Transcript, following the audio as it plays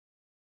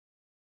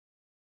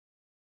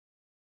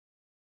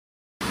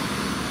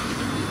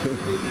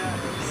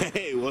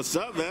Hey, what's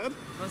up, man?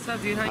 What's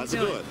up, dude? How How's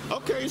you it doing?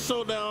 going? Okay,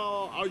 so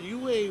now, are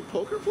you a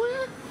poker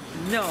player?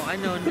 No, I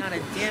know not a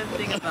damn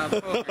thing about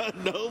poker.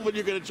 No, but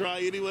you're gonna try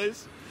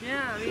anyways?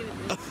 Yeah, I mean,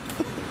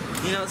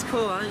 it's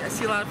cool. I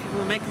see a lot of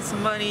people making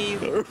some money.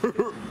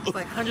 It's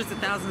like hundreds of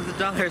thousands of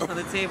dollars on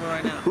the table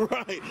right now.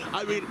 Right.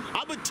 I mean,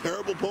 I'm a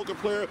terrible poker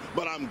player,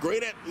 but I'm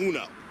great at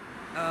Uno.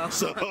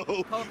 So,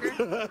 poker?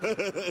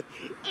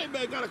 Hey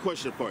man, got a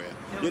question for you.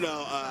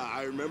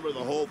 I remember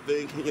the whole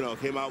thing,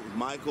 came out with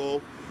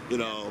Michael,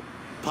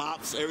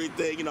 Pops,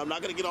 everything. I'm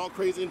not going to get all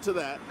crazy into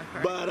that.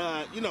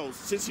 But,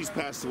 since he's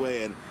passed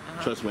away, and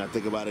trust me, I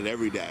think about it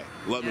every day.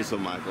 Love me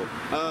some Michael.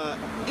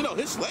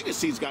 His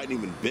legacy's gotten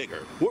even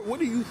bigger. What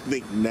do you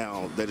think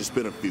now that it's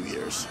been a few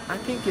years? I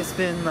think it's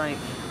been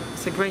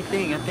it's a great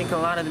thing. I think a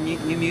lot of the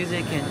new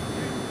music and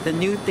the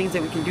new things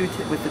that we can do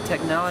with the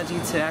technology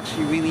to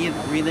actually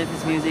relive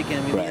his music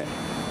and relive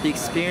the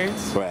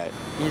experience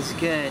is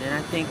good. And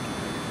I think,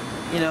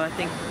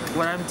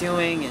 what I'm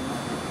doing and,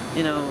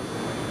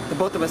 the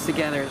both of us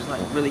together is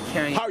really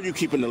carrying. How are you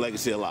keeping the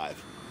legacy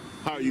alive?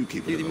 How are you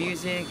keeping it alive? Through the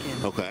music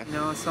and, okay.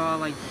 It's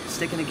all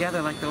sticking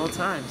together like the old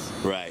times.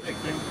 Right,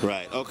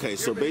 right. Okay,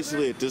 so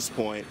basically at this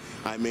point,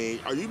 I mean,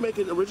 are you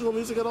making original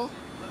music at all?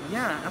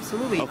 Yeah,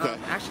 absolutely. Okay.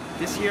 Actually,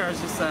 this year I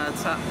was just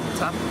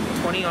top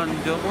 20 on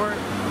Billboard.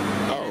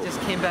 Oh. I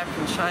just came back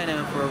from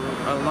China for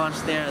a launch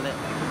there that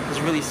was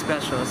really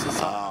special. It's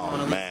just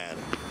man,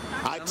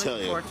 I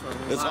tell you,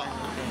 it's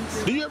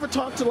do you ever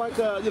talk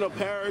to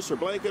Paris or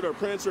Blanket or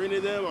Prince or any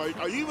of them?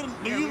 Do you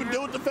even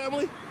deal with the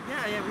family?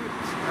 Yeah.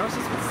 I was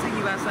just with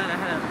Siggy last night. I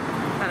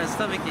had a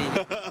stomach ache.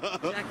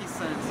 Jackie's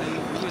son, so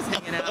he was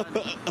hanging out,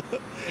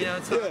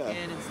 and, talking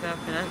and stuff.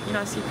 And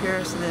I see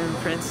Paris and then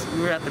Prince.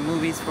 We were at the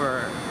movies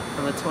for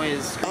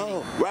LaToya's screening.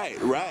 Oh,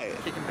 right.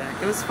 Kicking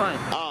back. It was fun.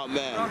 Oh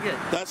man, all good.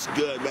 That's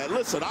good, man.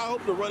 Listen, I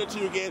hope to run into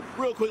you again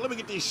real quick. Let me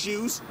get these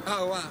shoes.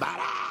 Oh wow.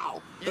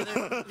 Ba-dow!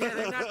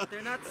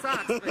 They're not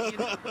socks,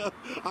 but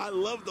I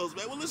love those,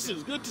 man. Well, listen,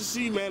 it's good to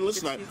see you, man.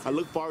 Listen, I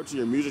look forward to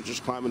your music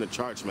just climbing the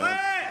charts, man.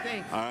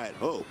 Thanks. All right.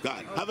 Oh,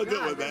 God. Have a good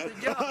one, man.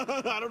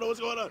 I don't know what's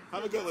going on.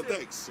 Have a good one.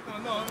 Thanks.